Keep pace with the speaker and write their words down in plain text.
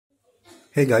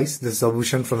Hey guys, this is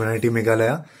Aabhushan from IIT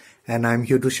Meghalaya, and I'm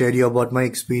here to share you about my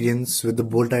experience with the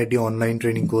Bolt IT online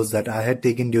training course that I had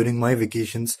taken during my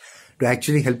vacations to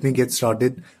actually help me get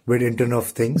started with Internet of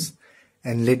Things.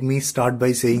 And let me start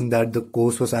by saying that the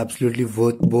course was absolutely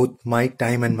worth both my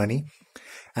time and money.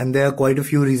 And there are quite a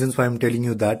few reasons why I'm telling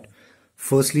you that.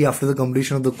 Firstly, after the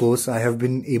completion of the course, I have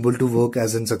been able to work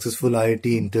as a successful IIT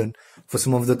intern for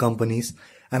some of the companies.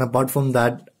 And apart from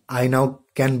that, I now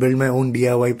can build my own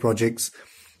DIY projects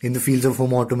in the fields of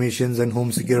home automations and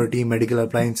home security, medical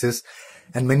appliances,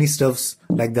 and many stuffs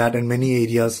like that, and many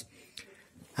areas.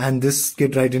 And this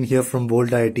kit right in here from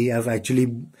Bolt IT, I've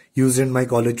actually used in my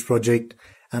college project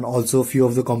and also a few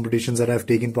of the competitions that I've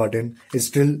taken part in. It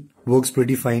still works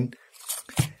pretty fine.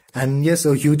 And yes,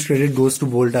 a huge credit goes to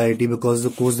Bolt IIT because the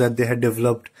course that they had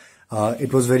developed,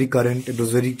 it was very current, it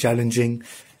was very challenging,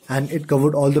 and it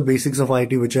covered all the basics of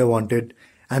IT which I wanted.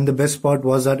 And the best part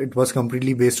was that it was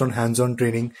completely based on hands-on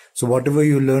training. So whatever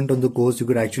you learned on the course, you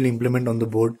could actually implement on the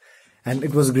board. And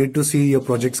it was great to see your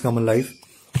projects come alive.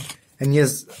 And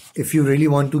yes, if you really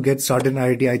want to get started in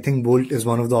IT, I think Bolt is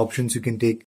one of the options you can take.